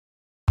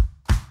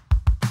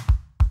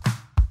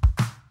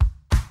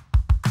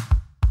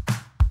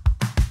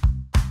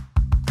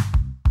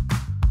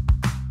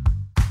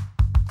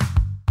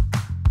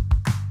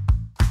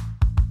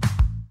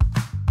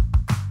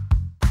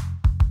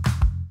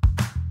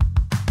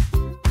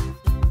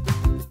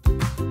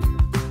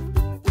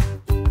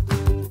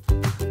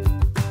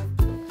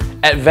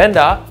At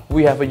Vanda,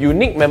 we have a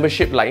unique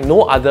membership like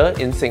no other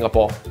in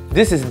Singapore.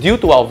 This is due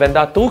to our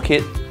Vanda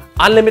Toolkit,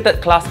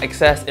 unlimited class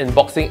access in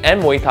boxing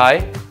and Muay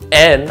Thai,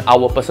 and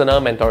our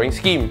personal mentoring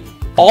scheme,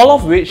 all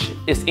of which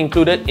is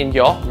included in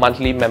your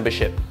monthly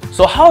membership.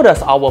 So how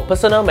does our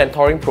personal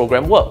mentoring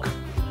program work?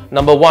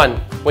 Number 1,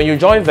 when you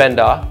join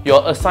Vanda,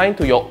 you're assigned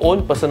to your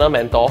own personal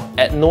mentor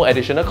at no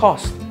additional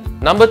cost.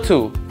 Number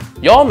 2,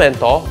 your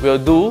mentor will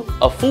do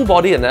a full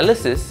body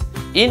analysis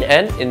in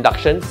an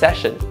induction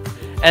session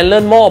and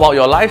learn more about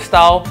your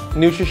lifestyle,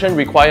 nutrition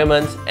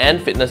requirements,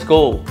 and fitness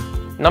goal.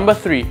 Number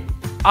 3,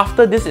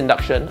 after this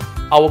induction,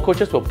 our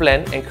coaches will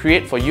plan and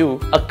create for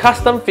you a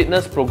custom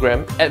fitness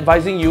program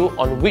advising you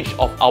on which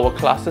of our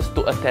classes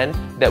to attend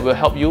that will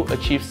help you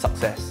achieve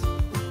success.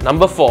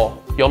 Number 4,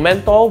 your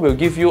mentor will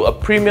give you a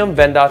premium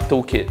Vanda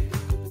Toolkit.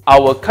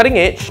 Our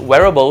cutting-edge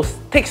wearables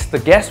takes the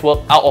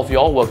guesswork out of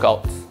your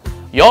workouts.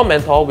 Your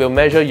mentor will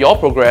measure your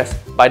progress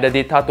by the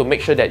data to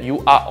make sure that you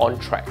are on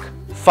track.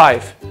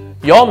 5,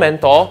 your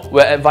mentor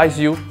will advise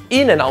you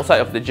in and outside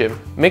of the gym,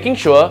 making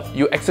sure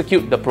you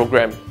execute the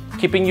program,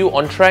 keeping you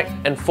on track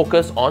and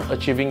focus on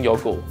achieving your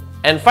goal.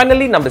 And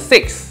finally, number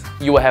 6,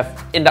 you will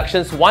have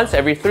inductions once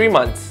every 3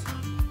 months.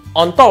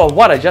 On top of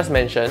what I just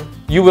mentioned,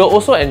 you will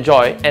also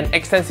enjoy an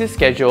extensive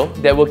schedule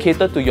that will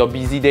cater to your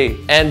busy day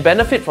and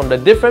benefit from the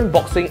different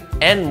boxing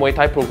and Muay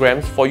Thai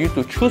programs for you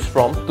to choose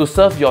from to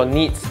serve your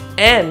needs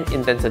and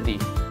intensity.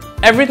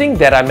 Everything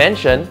that I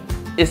mentioned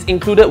is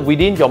included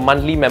within your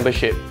monthly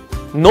membership.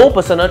 No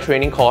personal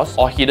training costs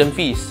or hidden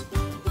fees.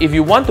 If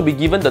you want to be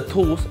given the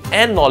tools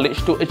and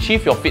knowledge to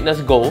achieve your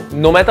fitness goal,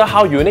 no matter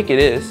how unique it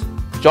is,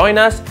 join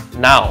us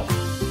now.